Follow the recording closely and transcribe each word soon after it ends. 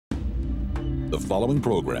The following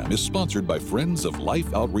program is sponsored by Friends of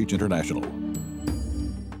Life Outreach International.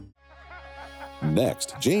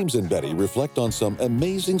 Next, James and Betty reflect on some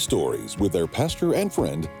amazing stories with their pastor and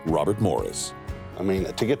friend, Robert Morris. I mean,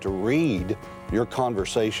 to get to read your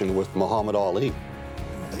conversation with Muhammad Ali,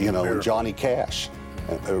 and Johnny Cash,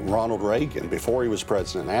 Ronald Reagan, before he was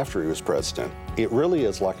president and after he was president, it really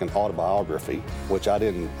is like an autobiography, which I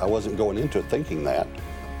wasn't going into it thinking that,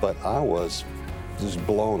 but I was just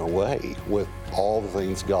blown away with all the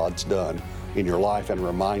things God's done in your life and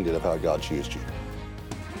reminded of how God's used you.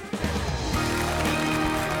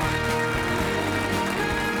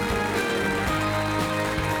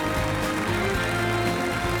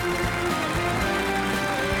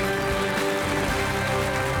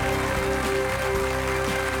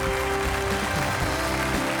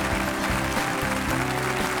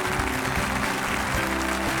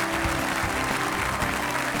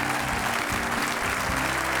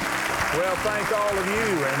 Well, thank all of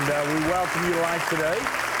you, and we welcome you to Life Today.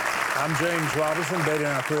 I'm James Robinson. Betty and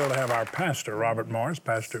I are thrilled to have our pastor, Robert Morris,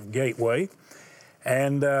 pastor of Gateway,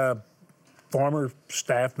 and former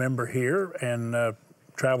staff member here, and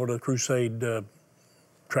traveled a crusade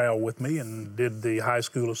trail with me and did the high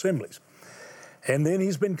school assemblies. And then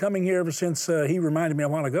he's been coming here ever since. He reminded me a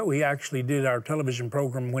while ago, he actually did our television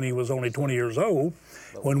program when he was only 20 years old,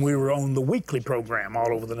 when we were on the weekly program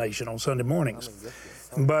all over the nation on Sunday mornings.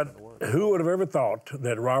 But who would have ever thought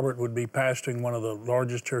that Robert would be pastoring one of the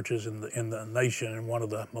largest churches in the nation and one of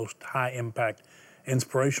the most high-impact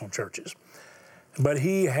inspirational churches? But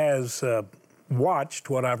he has watched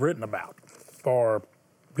what I've written about for,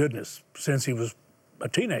 goodness, since he was a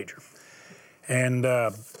teenager. And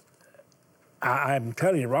I'm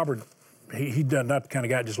telling you, Robert, he's not the kind of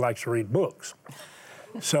guy that just likes to read books.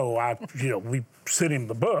 So we sent him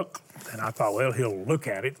the book, and I thought, well, he'll look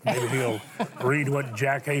at it. Maybe he'll read what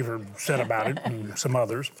Jack Haver said about it and some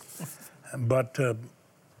others. But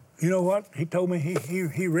you know what? He told me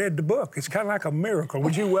he read the book. It's kind of like a miracle.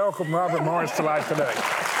 Would you welcome Robert Morris to Life Today?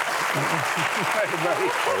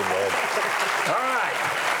 All right.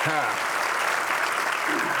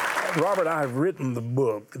 Robert, I've written the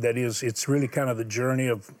book that it's really kind of the journey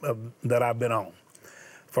of that I've been on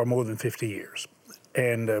for more than 50 years.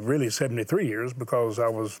 And really 73 years, because I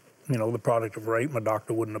was, the product of rape. My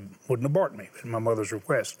doctor wouldn't abort me at my mother's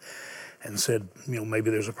request, and said, maybe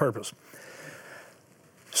there's a purpose.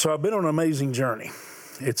 So I've been on an amazing journey.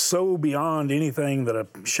 It's so beyond anything that a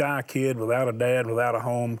shy kid without a dad, without a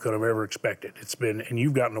home could have ever expected. It's been, and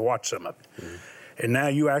you've gotten to watch some of it. Mm-hmm. And now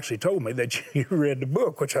you actually told me that you read the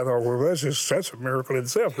book, which I thought, well, that's a miracle in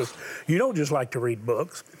itself, because you don't just like to read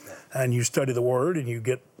books, and you study the Word, and you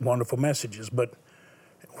get wonderful messages. But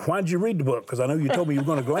why'd you read the book? Because I know you told me you were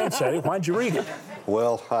going to glance at it. Why'd you read it?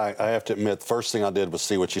 Well, I have to admit, the first thing I did was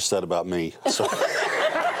see what you said about me. So,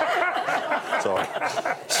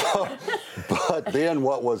 but then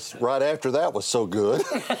what was right after that was so good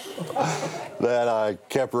that I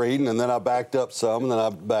kept reading, and then I backed up some, and then I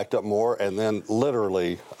backed up more, and then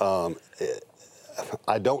literally,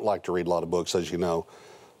 I don't like to read a lot of books, as you know.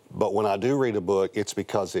 But when I do read a book, it's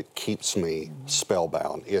because it keeps me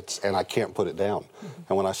spellbound. And I can't put it down.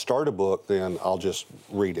 And when I start a book, then I'll just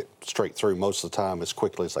read it straight through most of the time as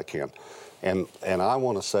quickly as I can. And I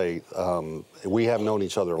want to say, we have known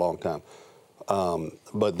each other a long time,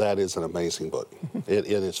 but that is an amazing book. It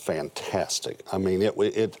is fantastic. I mean,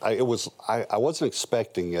 I wasn't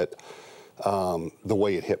expecting it the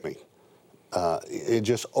way it hit me. It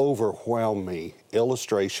just overwhelmed me,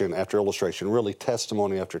 illustration after illustration, really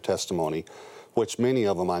testimony after testimony, which many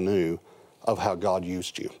of them I knew, of how God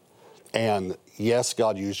used you. And yes,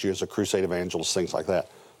 God used you as a crusade evangelist, things like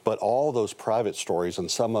that. But all those private stories,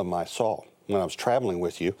 and some of them I saw when I was traveling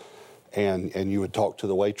with you, and you would talk to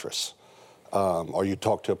the waitress, or you'd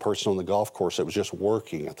talk to a person on the golf course that was just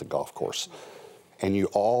working at the golf course. And you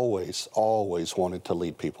always wanted to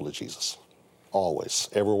lead people to Jesus. Always,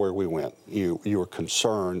 everywhere we went, you were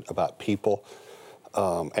concerned about people.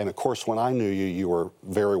 And of course, when I knew you, you were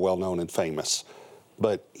very well known and famous.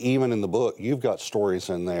 But even in the book, you've got stories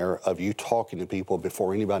in there of you talking to people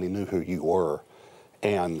before anybody knew who you were.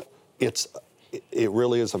 And it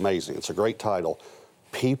really is amazing. It's a great title.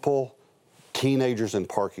 People, teenagers in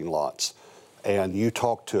parking lots, and you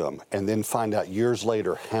talk to them and then find out years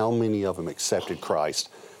later how many of them accepted Christ,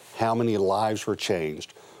 how many lives were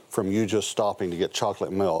changed from you just stopping to get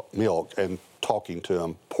chocolate milk and talking to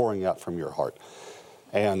them, pouring out from your heart.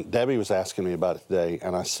 And Debbie was asking me about it today,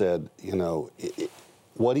 and I said,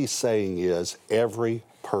 what he's saying is every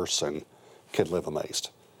person could live amazed.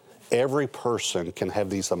 every person can have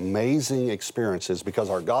these amazing experiences because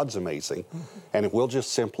our God's amazing. And if we'll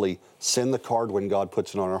just simply send the card when God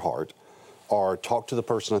puts it on our heart, or talk to the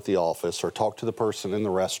person at the office, or talk to the person in the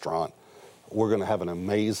restaurant, we're going to have an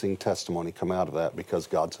amazing testimony come out of that because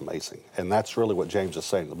God's amazing. And that's really what James is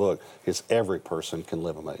saying in the book, is every person can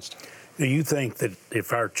live amazed. Do you think that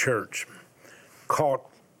if our church caught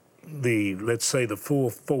let's say, the full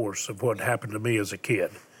force of what happened to me as a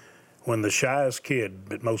kid, when the shyest kid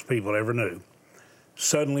that most people ever knew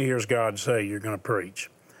suddenly hears God say, you're going to preach.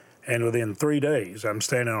 And within 3 days, I'm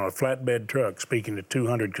standing on a flatbed truck speaking to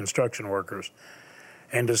 200 construction workers.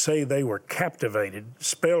 And to say they were captivated,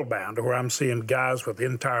 spellbound, to where I'm seeing guys with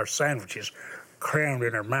entire sandwiches crammed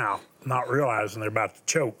in their mouth, not realizing they're about to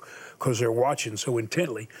choke because they're watching so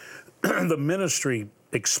intently. The ministry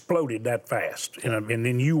exploded that fast. And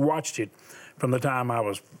then you watched it from the time I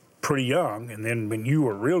was pretty young, and then when you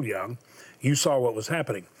were real young, you saw what was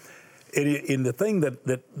happening. And the thing that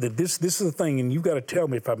this is the thing, and you've got to tell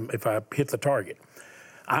me if I hit the target.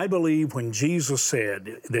 I believe when Jesus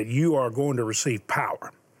said that you are going to receive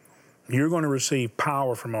power, you're going to receive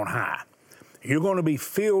power from on high. You're going to be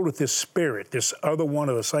filled with this Spirit, this other one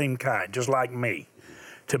of the same kind, just like me,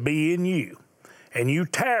 to be in you. And you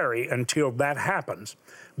tarry until that happens,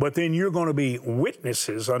 but then you're going to be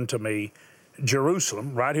witnesses unto me,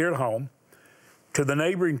 Jerusalem, right here at home, to the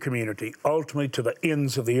neighboring community, ultimately to the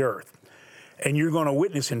ends of the earth. And you're going to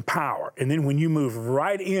witness in power. And then when you move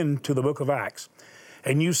right into the book of Acts,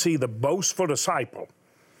 and you see the boastful disciple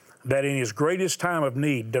that in his greatest time of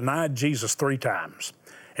need denied Jesus 3 times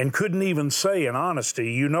and couldn't even say in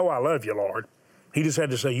honesty, you know I love you, Lord. He just had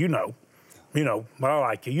to say, you know, I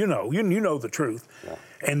like you, you know the truth. Yeah.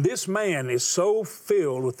 And this man is so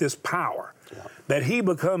filled with this power that he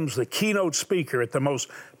becomes the keynote speaker at the most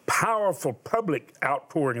powerful public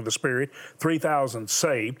outpouring of the Spirit, 3,000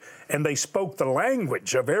 saved, and they spoke the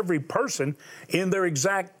language of every person in their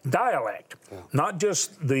exact dialect, not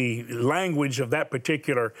just the language of that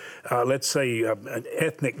particular, let's say,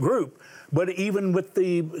 ethnic group, but even with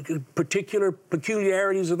the particular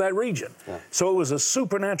peculiarities of that region. Yeah. So it was a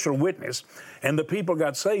supernatural witness, and the people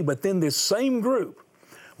got saved. But then this same group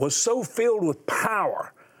was so filled with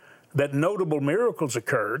power that notable miracles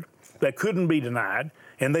occurred that couldn't be denied.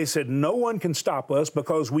 And they said, no one can stop us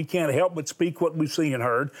because we can't help but speak what we've seen and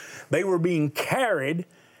heard. They were being carried,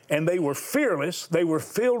 and they were fearless. They were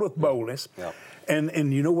filled with boldness. Yep.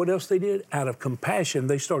 And you know what else they did? Out of compassion,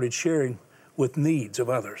 they started sharing with needs of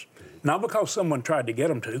others. Not because someone tried to get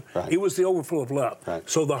them to. Right. It was the overflow of love. Right.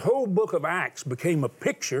 So the whole book of Acts became a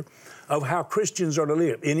picture of how Christians are to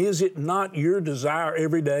live. And is it not your desire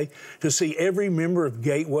every day to see every member of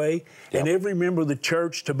Gateway and every member of the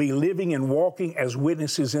church to be living and walking as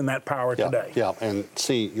witnesses in that power today? Yeah, and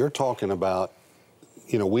see, you're talking about,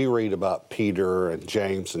 we read about Peter and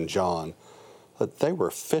James and John, but they were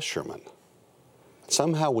fishermen.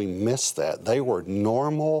 Somehow we miss that. They were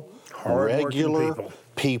normal, regular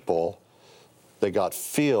people that got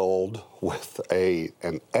filled with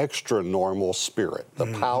an extra normal spirit, the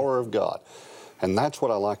power of God. And that's what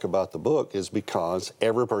I like about the book, is because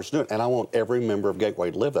every person doing it. And I want every member of Gateway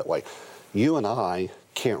to live that way. You and I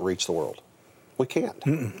can't reach the world. We can't.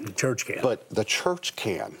 The church can. But the church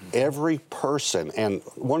can. Every person. And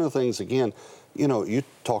one of the things, again, you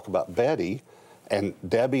talk about Betty, and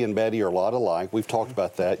Debbie and Betty are a lot alike. We've talked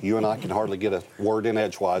about that. You and I can hardly get a word in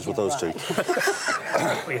edgewise with those two.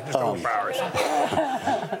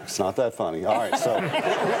 It's not that funny. All right,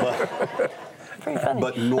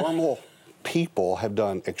 but normal people have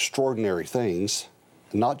done extraordinary things,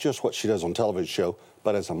 not just what she does on television show,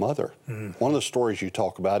 but as a mother. One of the stories you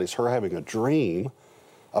talk about is her having a dream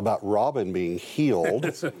about Robin being healed,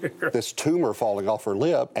 this tumor falling off her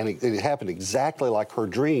lip, and it happened exactly like her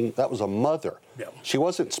dream. That was a mother. Yep. She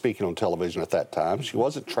wasn't speaking on television at that time. She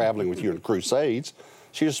wasn't traveling with you in crusades.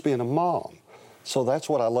 She was just being a mom. So that's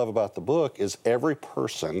what I love about the book, is every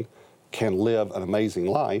person can live an amazing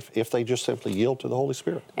life if they just simply yield to the Holy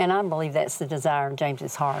Spirit. And I believe that's the desire of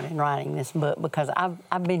James's heart in writing this book, because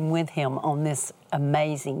I've been with him on this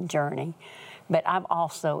amazing journey. But I've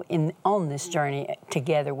also, on this journey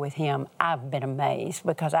together with him, I've been amazed,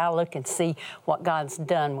 because I look and see what God's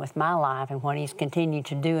done with my life and what he's continued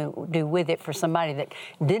to do with it for somebody that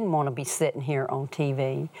didn't want to be sitting here on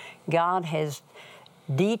TV. God has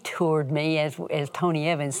detoured me, as Tony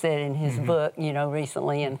Evans said in his book,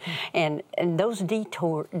 recently. And those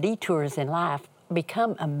detours in life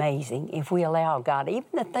become amazing if we allow God, even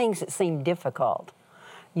the things that seem difficult,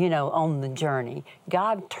 on the journey,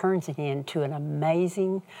 God turns it into an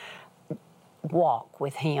amazing walk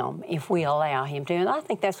with him if we allow him to. And I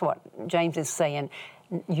think that's what James is saying.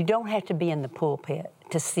 You don't have to be in the pulpit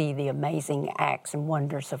to see the amazing acts and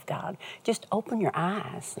wonders of God. Just open your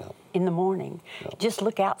eyes in the morning. Just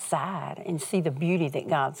look outside and see the beauty that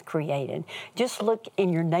God's created. Just look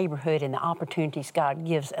in your neighborhood and the opportunities God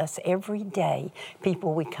gives us every day,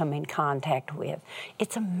 people we come in contact with.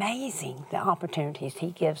 It's amazing the opportunities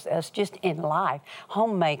He gives us just in life.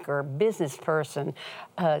 Homemaker, business person,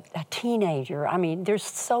 a teenager. I mean, there's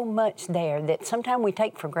so much there that sometimes we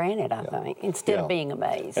take for granted, I think, instead of being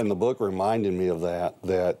amazed. And the book reminded me of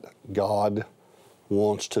that God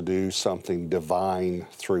wants to do something divine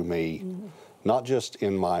through me, not just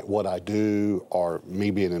in what I do or me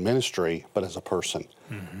being in ministry, but as a person.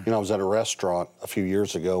 You know, I was at a restaurant a few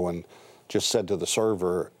years ago and just said to the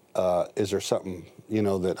server, is there something, you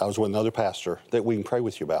know, that I was with another pastor that we can pray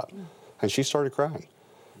with you about? And she started crying.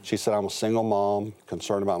 She said, I'm a single mom,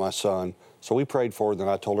 concerned about my son. So we prayed for her, then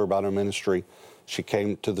I told her about her ministry. She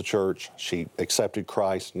came to the church. She accepted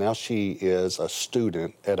Christ. Now she is a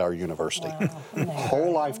student at our university. Wow.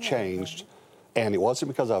 Whole life changed, and it wasn't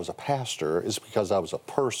because I was a pastor. It's because I was a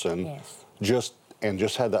person, just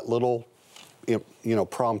had that little, you know,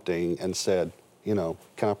 prompting and said, you know,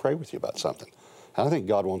 can I pray with you about something? And I think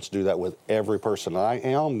God wants to do that with every person. I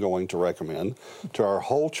am going to recommend to our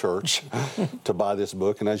whole church to buy this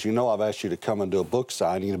book. And as you know, I've asked you to come and do a book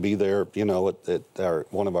signing, to be there, you know,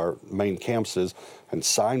 at one of our main campuses and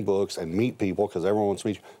sign books and meet people, because everyone wants to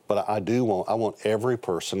meet you. But I want every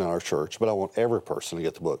person in our church, but I want every person to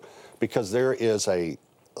get the book, because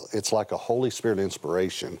it's like a Holy Spirit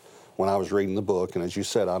inspiration. When I was reading the book, and as you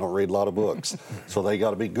said, I don't read a lot of books, so they got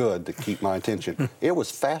to be good to keep my attention. It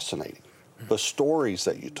was fascinating. The stories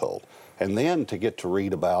that you told, and then to get to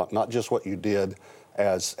read about not just what you did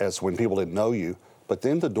as when people didn't know you, but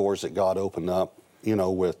then the doors that God opened up, you know,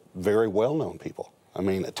 with very well-known people. I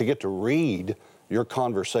mean, to get to read your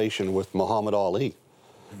conversation with Muhammad Ali,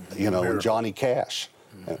 you know, and Johnny Cash,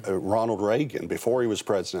 Ronald Reagan, before he was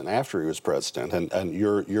president and after he was president, and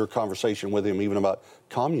your conversation with him even about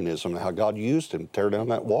communism and how God used him to tear down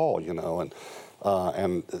that wall, you know, and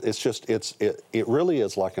it's just, it really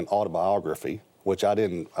is like an autobiography, which I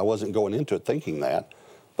wasn't going into it thinking that,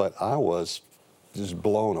 but I was just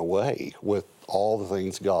blown away with all the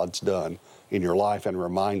things God's done in your life and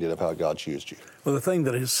reminded of how God's used you. Well, the thing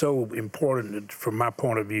that is so important from my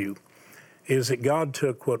point of view is that God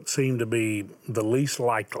took what seemed to be the least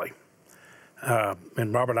likely.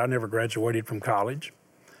 And Robert, I never graduated from college,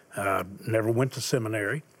 never went to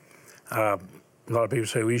seminary. A lot of people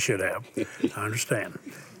say we should have. I understand.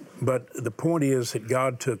 But the point is that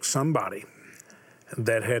God took somebody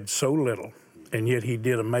that had so little, and yet He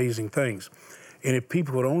did amazing things. And if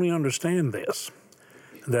people would only understand this,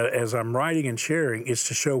 that as I'm writing and sharing, it's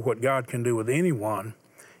to show what God can do with anyone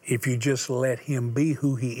if you just let Him be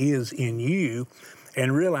who He is in you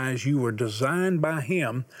and realize you were designed by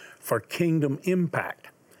Him for kingdom impact.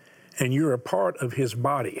 And you're a part of His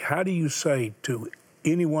body. How do you say to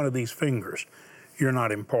any one of these fingers, you're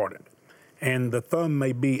not important? And the thumb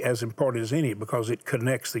may be as important as any because it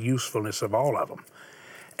connects the usefulness of all of them.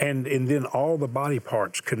 And then all the body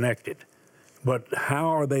parts connected. But how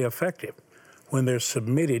are they effective? When they're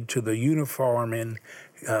submitted to the uniform in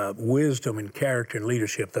wisdom and character and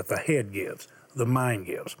leadership that the head gives, the mind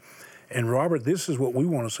gives. And Robert, this is what we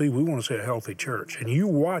want to see. We want to see a healthy church. And you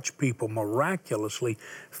watch people miraculously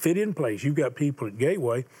fit in place. You've got people at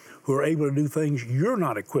Gateway who are able to do things you're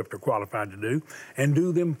not equipped or qualified to do, and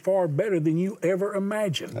do them far better than you ever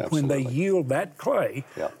imagined. Absolutely. When they yield that clay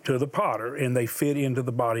to the potter and they fit into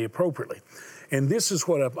the body appropriately. And this is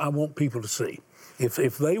what I want people to see.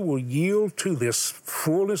 If they will yield to this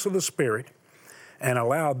fullness of the Spirit and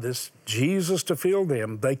allow this Jesus to fill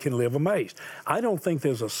them, they can live amazed. I don't think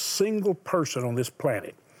there's a single person on this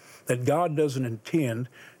planet that God doesn't intend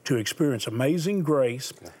to experience amazing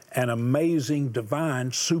grace and amazing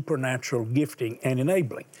divine supernatural gifting and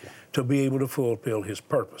enabling to be able to fulfill His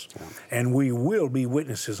purpose. And we will be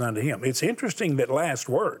witnesses unto Him. It's interesting that last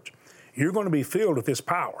words, you're going to be filled with this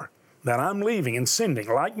power that I'm leaving and sending,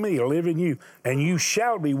 like me, to live in you, and you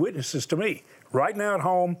shall be witnesses to me, right now at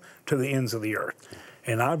home to the ends of the earth.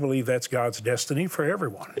 And I believe that's God's destiny for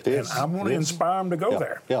everyone. It is. And I want to inspire them to go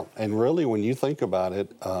there. Yeah, and really when you think about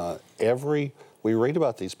it, we read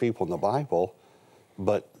about these people in the Bible,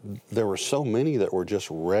 but there were so many that were just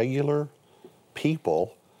regular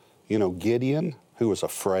people. You know, Gideon, who was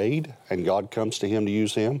afraid, and God comes to him to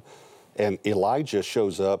use him. And Elijah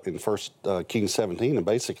shows up in 1 Kings 17, and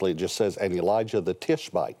basically it just says, and Elijah the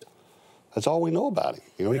Tishbite. That's all we know about him.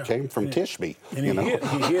 You know, he came from Tishbe. And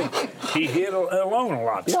he hid alone a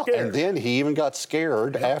lot, Yeah, scared. and then he even got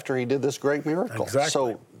scared after he did this great miracle. Exactly.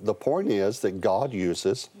 So the point is that God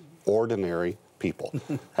uses ordinary people.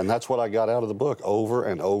 And that's what I got out of the book over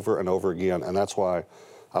and over and over again. And that's why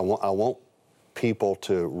I want people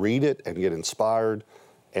to read it and get inspired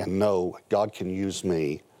and know God can use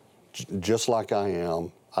me just like I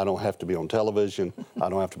am. I don't have to be on television. I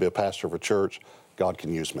don't have to be a pastor of a church. God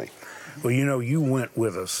can use me. Well, you know, you went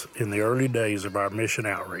with us in the early days of our mission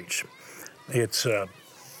outreach. It's an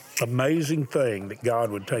amazing thing that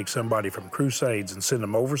God would take somebody from crusades and send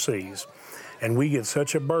them overseas. And we get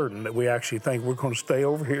such a burden that we actually think we're going to stay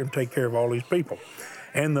over here and take care of all these people.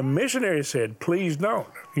 And the missionary said, please don't.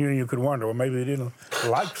 You know, you could wonder, well, maybe they didn't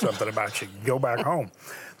like something about you. Go back home.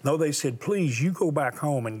 No, they said, please, you go back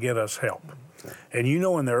home and get us help. And you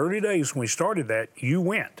know, in the early days when we started that, you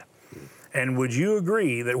went. And would you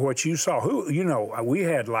agree that what you saw, we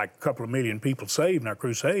had like a couple of million people saved in our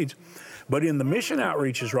crusades, but in the mission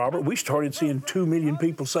outreaches, Robert, we started seeing 2 million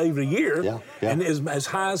people saved a year, and as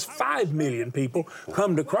high as 5 million people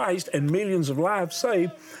come to Christ and millions of lives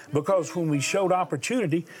saved, because when we showed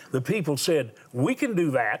opportunity, the people said, we can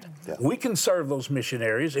do that, we can serve those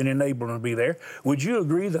missionaries and enable them to be there. Would you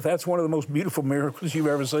agree that that's one of the most beautiful miracles you've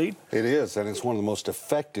ever seen? It is, and it's one of the most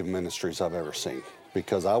effective ministries I've ever seen.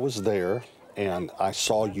 Because I was there and I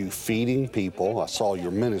saw you feeding people. I saw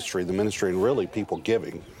your ministry, the ministry, and really people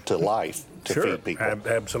giving to life to feed people.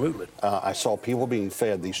 Absolutely. I saw people being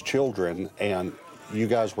fed, these children, and you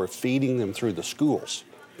guys were feeding them through the schools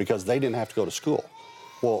because they didn't have to go to school.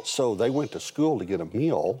 Well, so they went to school to get a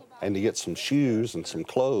meal and to get some shoes and some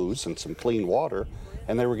clothes and some clean water,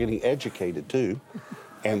 and they were getting educated too.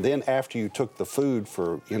 And then after you took the food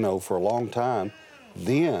for a long time,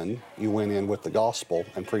 then you went in with the gospel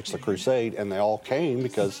and preached the crusade, and they all came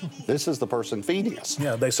because this is the person feeding us.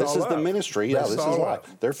 Yeah, they saw This love. is the ministry. This is life.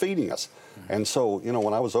 They're feeding us. And so,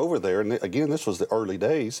 when I was over there, and again, this was the early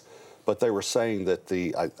days, but they were saying that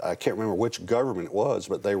I can't remember which government it was,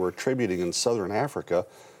 but they were attributing in Southern Africa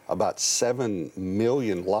about 7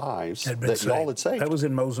 million lives that y'all had saved. That was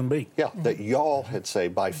in Mozambique. Yeah, that y'all had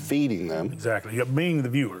saved by feeding them. Exactly, being the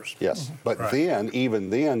viewers. Yes, but even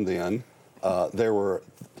then, there were,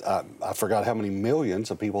 I forgot how many millions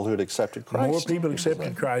of people who had accepted Christ. More people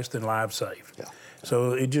accepted Christ than lives saved. Yeah.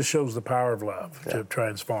 So it just shows the power of love to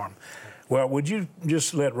transform. Well, would you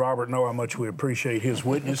just let Robert know how much we appreciate his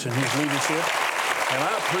witness and his leadership? And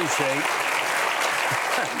I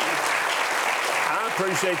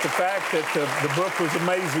appreciate the fact that the book was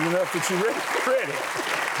amazing enough that you read it.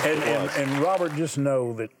 And Robert, just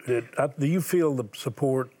know that do you feel the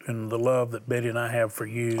support and the love that Betty and I have for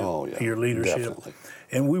you, your leadership? Definitely.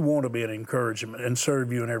 And we want to be an encouragement and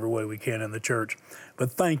serve you in every way we can in the church.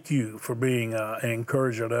 But thank you for being an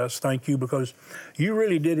encourager to us. Thank you because you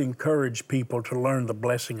really did encourage people to learn the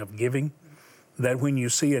blessing of giving, that when you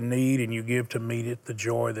see a need and you give to meet it, the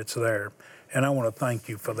joy that's there. And I want to thank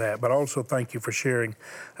you for that, but also thank you for sharing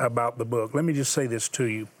about the book. Let me just say this to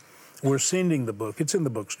you. We're sending the book. It's in the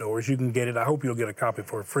bookstores. You can get it. I hope you'll get a copy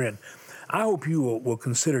for a friend. I hope you will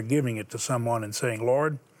consider giving it to someone and saying,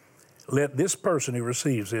 Lord, let this person who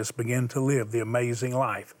receives this begin to live the amazing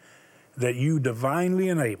life that you divinely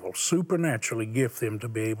enable, supernaturally gift them to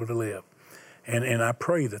be able to live. And I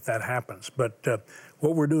pray that happens. But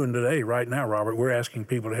what we're doing today, right now, Robert, we're asking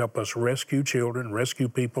people to help us rescue children, rescue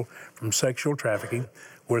people from sexual trafficking.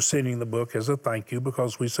 We're sending the book as a thank you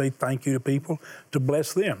because we say thank you to people to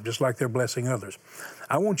bless them, just like they're blessing others.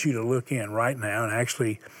 I want you to look in right now and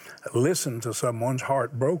actually listen to someone's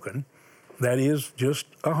heart broken that is just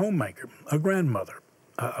a homemaker, a grandmother,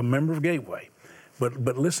 a member of Gateway.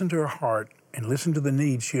 But listen to her heart and listen to the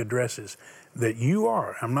needs she addresses, that you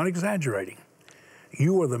are, I'm not exaggerating,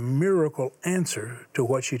 you are the miracle answer to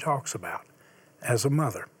what she talks about as a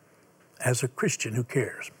mother, as a Christian who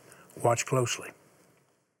cares. Watch closely.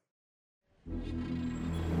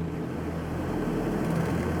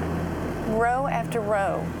 Row after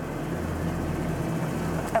row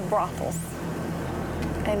of brothels,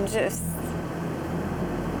 and just,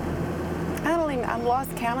 I've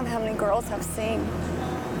lost count of how many girls I've seen.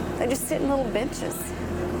 They just sit in little benches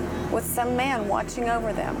with some man watching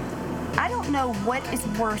over them. I don't know what is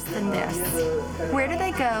worse than this. Where do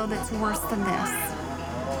they go that's worse than this?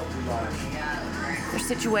 Their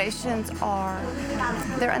situations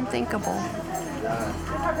they're unthinkable.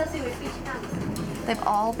 They've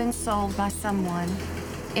all been sold by someone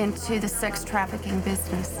into the sex trafficking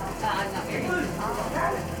business.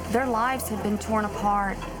 Their lives have been torn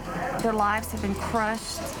apart. Their lives have been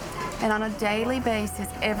crushed. And on a daily basis,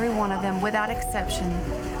 every one of them, without exception,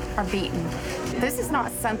 are beaten. This is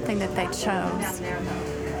not something that they chose.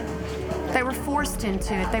 They were forced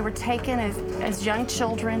into it. They were taken as young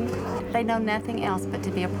children. They know nothing else but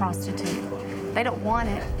to be a prostitute. They don't want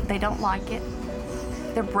it. They don't like it.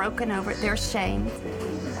 They're broken over it. They're ashamed.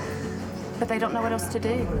 But they don't know what else to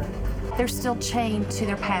do. They're still chained to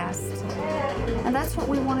their past. And that's what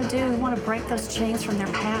we want to do. We want to break those chains from their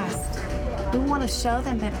past. We want to show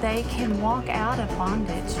them that they can walk out of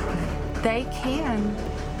bondage. They can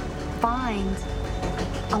find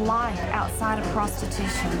a life outside of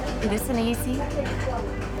prostitution. It isn't easy,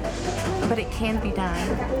 but it can be done.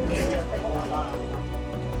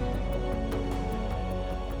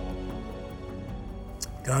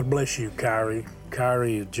 God bless you, Kyrie.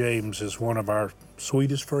 Kyrie James is one of our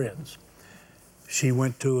sweetest friends. She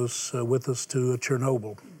went to us with us to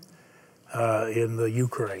Chernobyl in the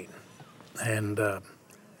Ukraine, and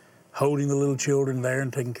holding the little children there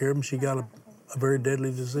and taking care of them, she got a very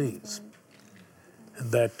deadly disease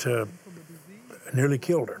that nearly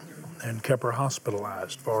killed her and kept her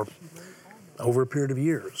hospitalized for over a period of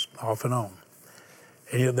years, off and on.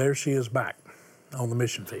 And yet there she is back on the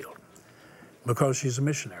mission field because she's a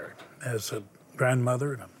missionary, as a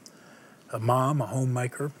grandmother and a mom, a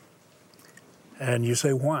homemaker. And you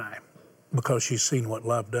say, why? Because she's seen what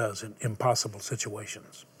love does in impossible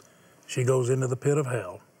situations. She goes into the pit of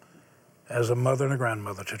hell as a mother and a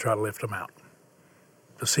grandmother to try to lift them out,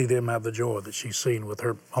 to see them have the joy that she's seen with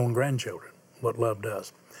her own grandchildren, what love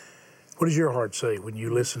does. What does your heart say when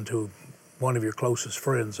you listen to one of your closest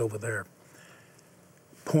friends over there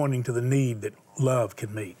pointing to the need that love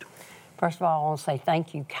can meet? First of all, I want to say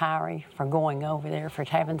thank you, Kyrie, for going over there, for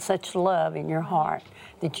having such love in your heart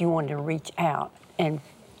that you wanted to reach out and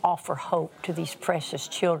offer hope to these precious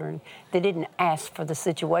children. They didn't ask for the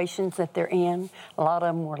situations that they're in. A lot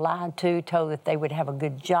of them were lied to, told that they would have a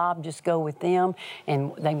good job, just go with them,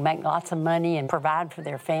 and they make lots of money and provide for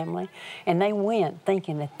their family. And they went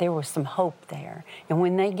thinking that there was some hope there. And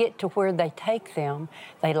when they get to where they take them,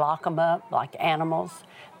 they lock them up like animals.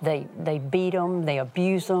 They beat them, they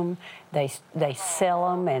abuse them, they sell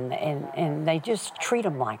them, and they just treat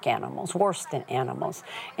them like animals, worse than animals.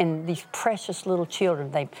 And these precious little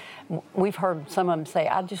children, we've heard some of them say,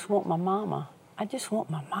 I just want my mama. I just want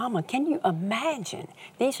my mama. Can you imagine?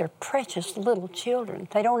 These are precious little children.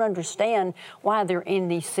 They don't understand why they're in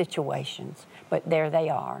these situations, but there they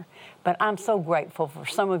are. But I'm so grateful for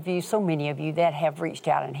some of you, so many of you that have reached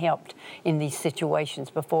out and helped in these situations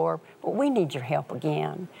before, but we need your help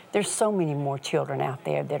again. There's so many more children out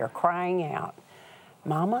there that are crying out,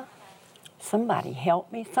 Mama, somebody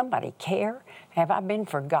help me, somebody care. Have I been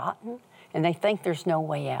forgotten? And they think there's no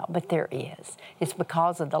way out, but there is. It's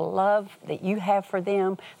because of the love that you have for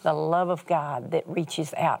them, the love of God that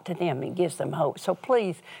reaches out to them and gives them hope. So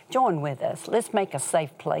please join with us. Let's make a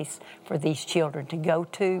safe place for these children to go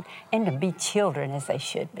to and to be children as they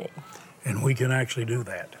should be. And we can actually do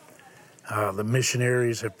that. The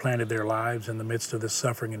missionaries have planted their lives in the midst of this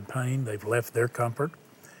suffering and pain. They've left their comfort.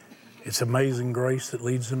 It's amazing grace that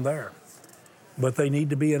leads them there. But they need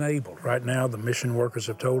to be enabled. Right now, the mission workers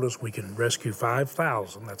have told us we can rescue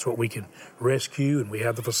 5,000. That's what we can rescue, and we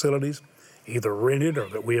have the facilities, either rented or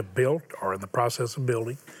that we have built or in the process of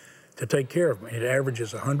building, to take care of them. It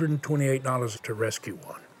averages $128 to rescue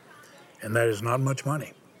one. And that is not much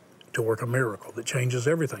money to work a miracle that changes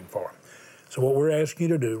everything for them. So what we're asking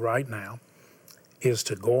you to do right now is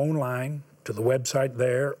to go online to the website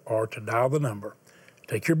there or to dial the number,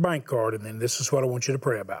 take your bank card, and then this is what I want you to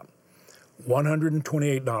pray about.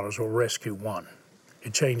 $128 will rescue one.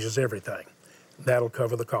 It changes everything. That'll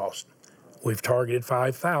cover the cost. We've targeted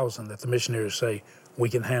 5,000 that the missionaries say we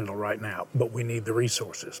can handle right now, but we need the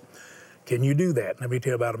resources. Can you do that? Let me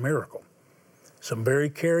tell you about a miracle. Some very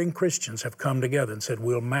caring Christians have come together and said,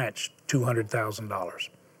 we'll match $200,000.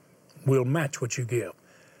 We'll match what you give,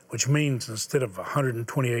 which means instead of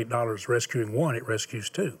 $128 rescuing one, it rescues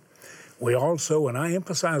two. We also, and I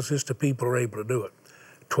emphasize this to people who are able to do it,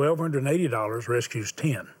 $1,280 rescues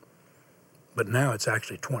 10, but now it's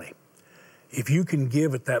actually 20. If you can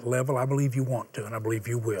give at that level, I believe you want to, and I believe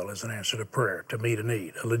you will as an answer to prayer, to meet a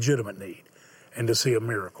need, a legitimate need, and to see a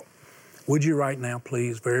miracle. Would you right now,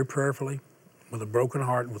 please, very prayerfully, with a broken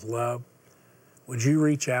heart and with love, would you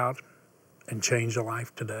reach out and change a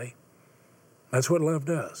life today? That's what love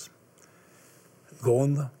does. Go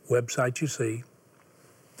on the website you see,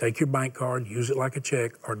 take your bank card, use it like a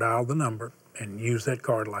check, or dial the number, and use that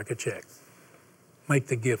card like a check. Make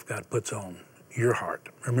the gift God puts on your heart.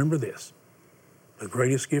 Remember this, the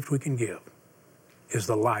greatest gift we can give is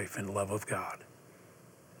the life and love of God.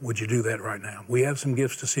 Would you do that right now? We have some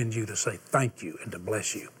gifts to send you to say thank you and to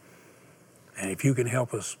bless you. And if you can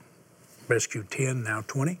help us rescue 10, now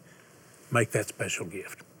 20, make that special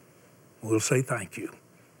gift. we'll say thank you,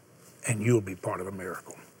 and you'll be part of a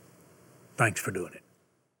miracle. Thanks for doing it.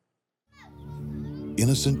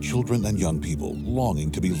 Innocent children and young people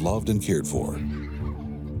longing to be loved and cared for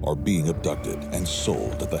are being abducted and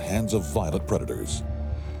sold at the hands of violent predators.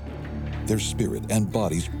 Their spirit and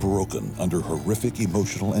bodies broken under horrific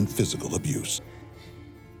emotional and physical abuse.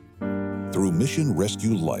 Through Mission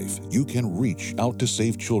Rescue Life, you can reach out to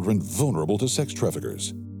save children vulnerable to sex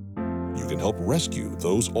traffickers. You can help rescue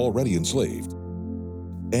those already enslaved.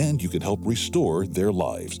 And you can help restore their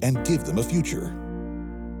lives and give them a future.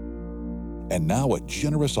 And now a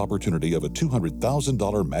generous opportunity of a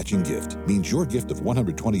 $200,000 matching gift means your gift of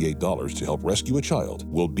 $128 to help rescue a child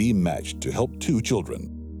will be matched to help 2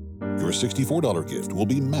 children. Your $64 gift will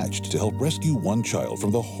be matched to help rescue 1 child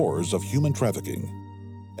from the horrors of human trafficking.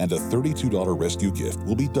 And a $32 rescue gift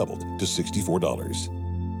will be doubled to $64.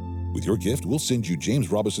 With your gift, we'll send you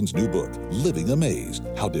James Robinson's new book, Living Amazed: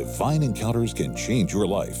 How Divine Encounters Can Change Your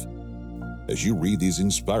Life. As you read these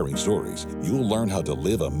inspiring stories, you'll learn how to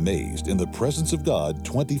live amazed in the presence of God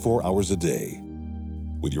 24 hours a day.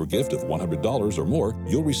 With your gift of $100 or more,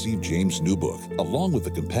 you'll receive James' new book, along with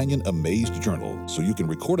the companion Amazed Journal, so you can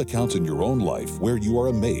record accounts in your own life where you are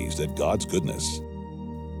amazed at God's goodness.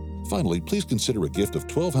 Finally, please consider a gift of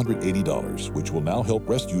 $1,280, which will now help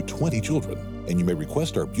rescue 20 children, and you may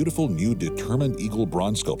request our beautiful new Determined Eagle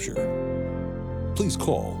bronze sculpture. Please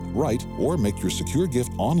call, write, or make your secure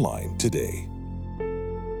gift online today.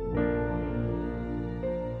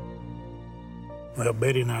 Well,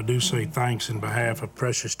 Betty and I do say thanks in behalf of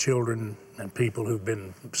precious children and people who've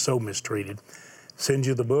been so mistreated. Send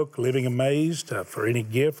you the book, Living Amazed, for any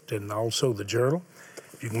gift, and also the journal.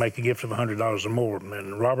 You can make a gift of $100 or more.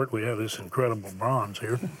 And Robert, we have this incredible bronze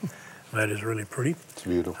here. That is really pretty. It's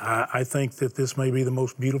beautiful. I think that this may be the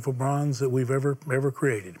most beautiful bronze that we've ever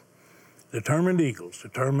created. Determined eagles,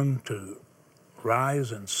 determined to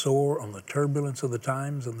rise and soar on the turbulence of the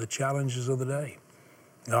times and the challenges of the day.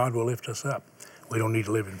 God will lift us up. We don't need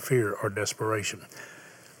to live in fear or desperation.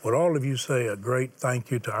 Would all of you say a great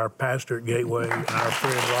thank you to our pastor at Gateway and our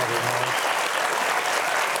friend Robert Morris?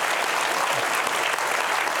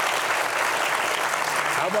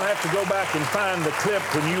 I'm going to have to go back and find the clip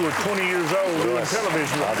when you were 20 years old doing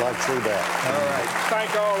television. I'd like to see that. All right.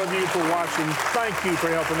 Thank all of you for watching. Thank you for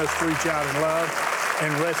helping us reach out and love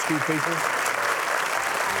and rescue people.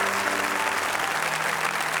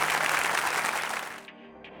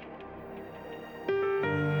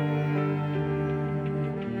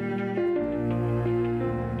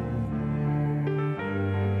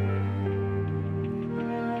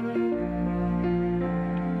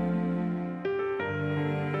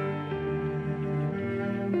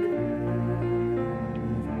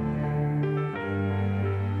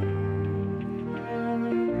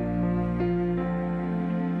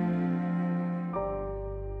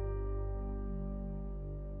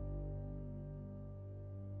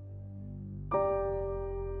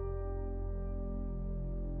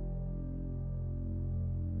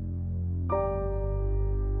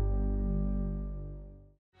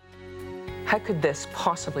 How could this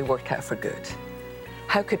possibly work out for good?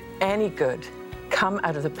 How could any good come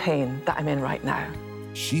out of the pain that I'm in right now?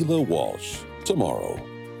 Sheila Walsh, tomorrow.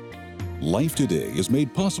 Life Today is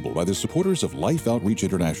made possible by the supporters of Life Outreach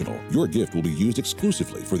International. Your gift will be used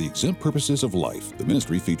exclusively for the exempt purposes of life. The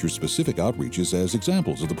ministry features specific outreaches as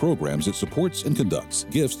examples of the programs it supports and conducts.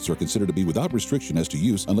 Gifts are considered to be without restriction as to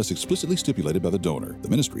use unless explicitly stipulated by the donor. The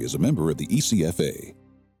ministry is a member of the ECFA.